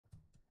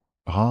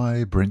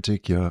Hi,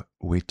 BrenTech here,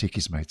 where tech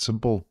is made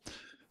simple.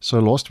 So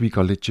last week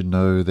I let you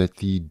know that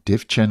the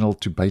dev channel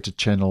to beta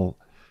channel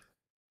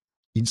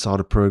inside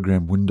a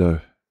program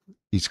window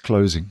is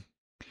closing.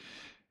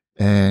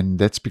 And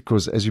that's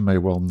because, as you may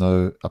well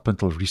know, up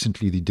until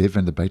recently the dev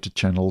and the beta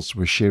channels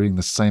were sharing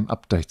the same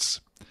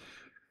updates,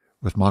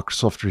 with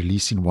Microsoft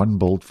releasing one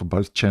build for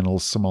both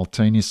channels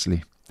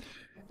simultaneously.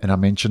 And I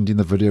mentioned in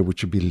the video,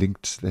 which will be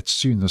linked, that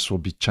soon this will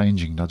be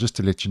changing. Now just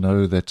to let you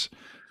know that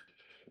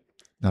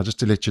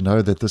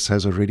this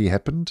has already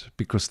happened,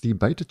 because the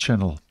beta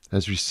channel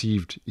has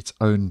received its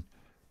own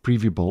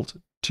preview build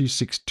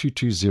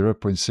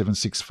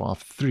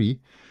 26220.7653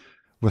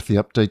 with the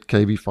update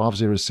KB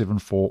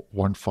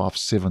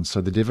 5074157. So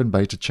the dev and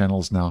beta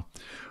channels now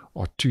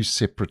are two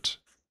separate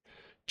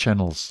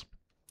channels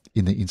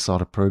in the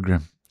Insider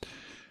program.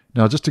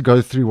 Now just to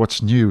go through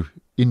what's new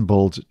in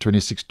build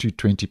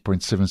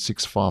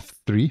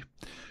 26220.7653.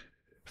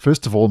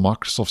 First of all,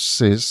 Microsoft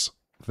says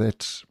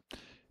that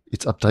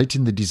it's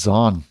updating the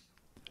design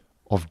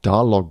of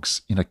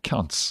dialogues in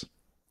accounts,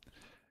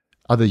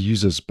 other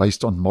users,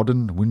 based on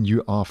modern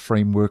WinUI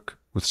framework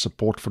with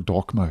support for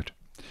dark mode.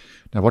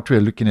 Now what we're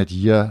looking at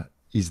here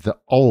is the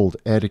old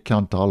add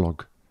account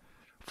dialog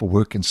for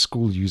work and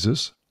school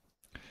users,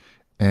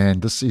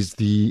 and this is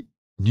the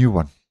new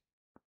one.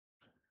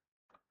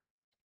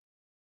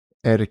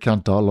 Add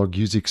account dialog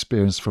user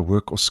experience for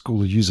work or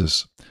school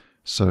users.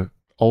 So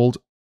old,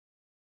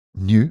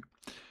 new,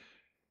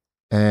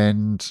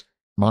 and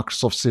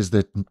Microsoft says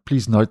that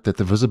please note that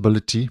the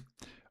visibility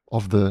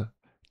of the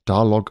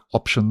dialog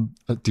option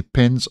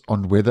depends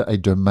on whether a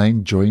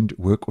domain joined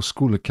work or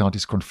school account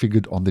is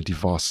configured on the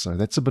device. So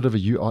that's a bit of a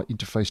UI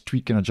interface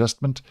tweak and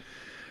adjustment.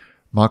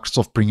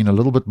 Microsoft bringing a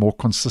little bit more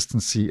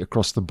consistency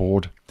across the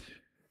board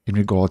in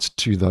regards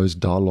to those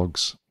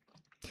dialogues.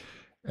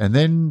 And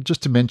then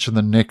just to mention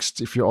the next,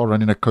 if you are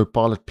running a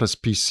Copilot Plus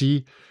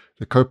PC,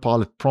 the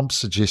Copilot prompt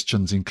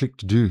suggestions in Click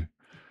to Do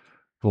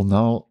will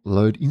now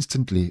load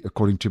instantly,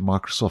 according to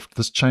Microsoft.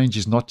 This change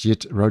is not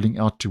yet rolling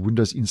out to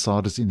Windows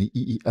insiders in the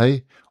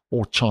EEA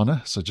or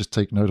China, so just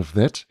take note of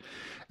that.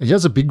 And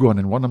here's a big one,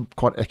 and one I'm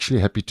quite actually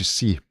happy to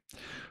see.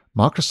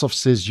 Microsoft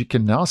says you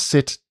can now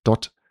set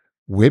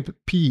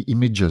 .WebP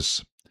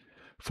images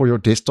for your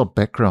desktop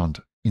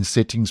background in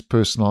Settings,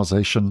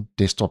 Personalization,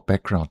 Desktop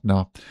Background.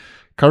 Now,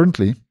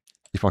 currently,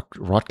 if I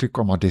right-click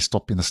on my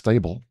desktop in the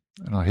stable,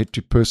 and I head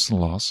to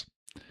Personalize,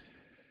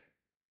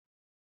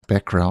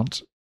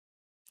 Background,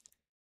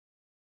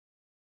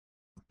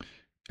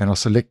 and I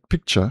select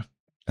Picture,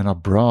 and I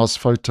browse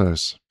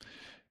Photos,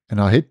 and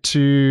I head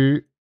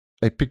to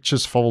a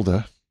Pictures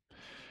folder,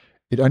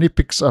 it only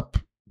picks up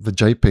the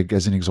JPEG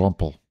as an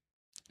example,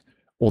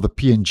 or the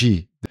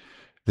PNG.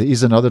 There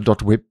is another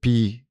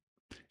 .WebP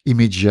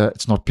image here,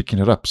 it's not picking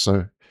it up.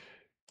 So,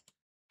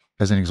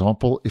 as an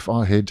example, if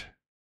I head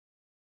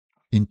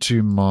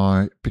into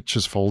my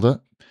Pictures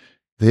folder,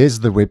 there's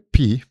the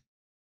WebP,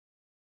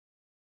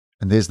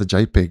 and there's the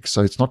JPEG,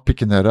 so it's not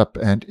picking that up.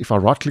 And if I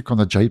right-click on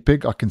the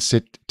JPEG, I can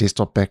set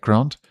desktop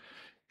background.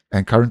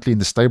 And currently in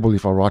the stable,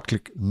 if I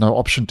right-click, no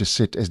option to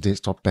set as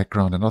desktop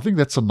background. And I think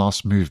that's a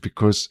nice move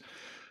because,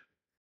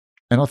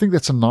 up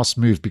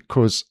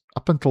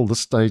until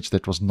this stage,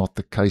 that was not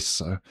the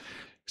case.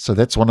 So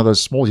that's one of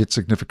those small yet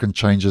significant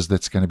changes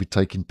that's going to be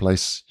taking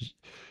place.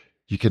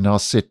 You can now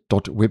set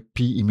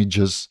 .webp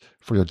images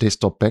for your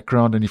desktop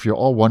background. And if you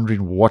are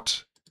wondering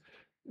what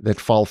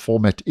that file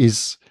format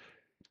is,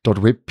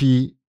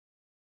 .webp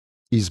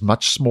is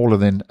much smaller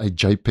than a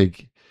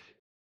JPEG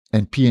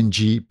and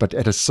PNG, but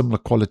at a similar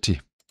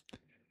quality,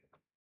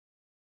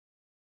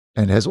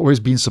 and has always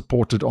been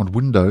supported on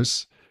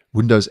Windows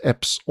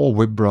apps or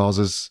web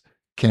browsers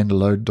can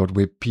load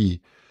 .webp,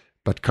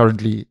 but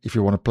currently, if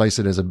you want to place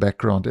it as a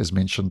background, as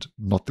mentioned,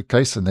 not the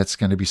case, and that's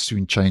going to be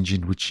soon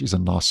changing, which is a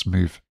nice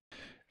move.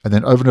 And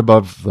then over and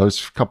above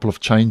those couple of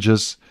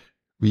changes,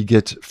 we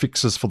get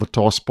fixes for the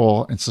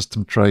taskbar and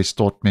system tray,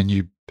 start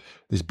menu.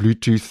 There's a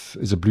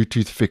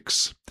Bluetooth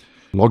fix.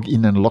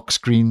 Login and lock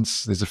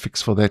screens, there's a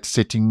fix for that.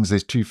 Settings,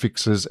 there's two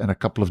fixes and a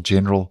couple of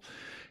general.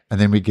 And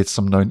then we get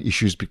some known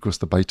issues because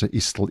the beta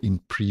is still in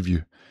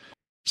preview.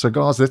 So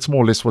guys, that's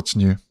more or less what's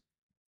new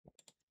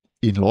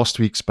in last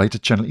week's beta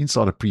channel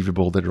insider preview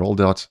build that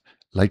rolled out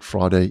late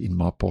Friday in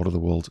my part of the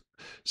world.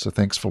 So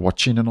thanks for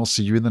watching, and I'll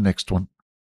see you in the next one.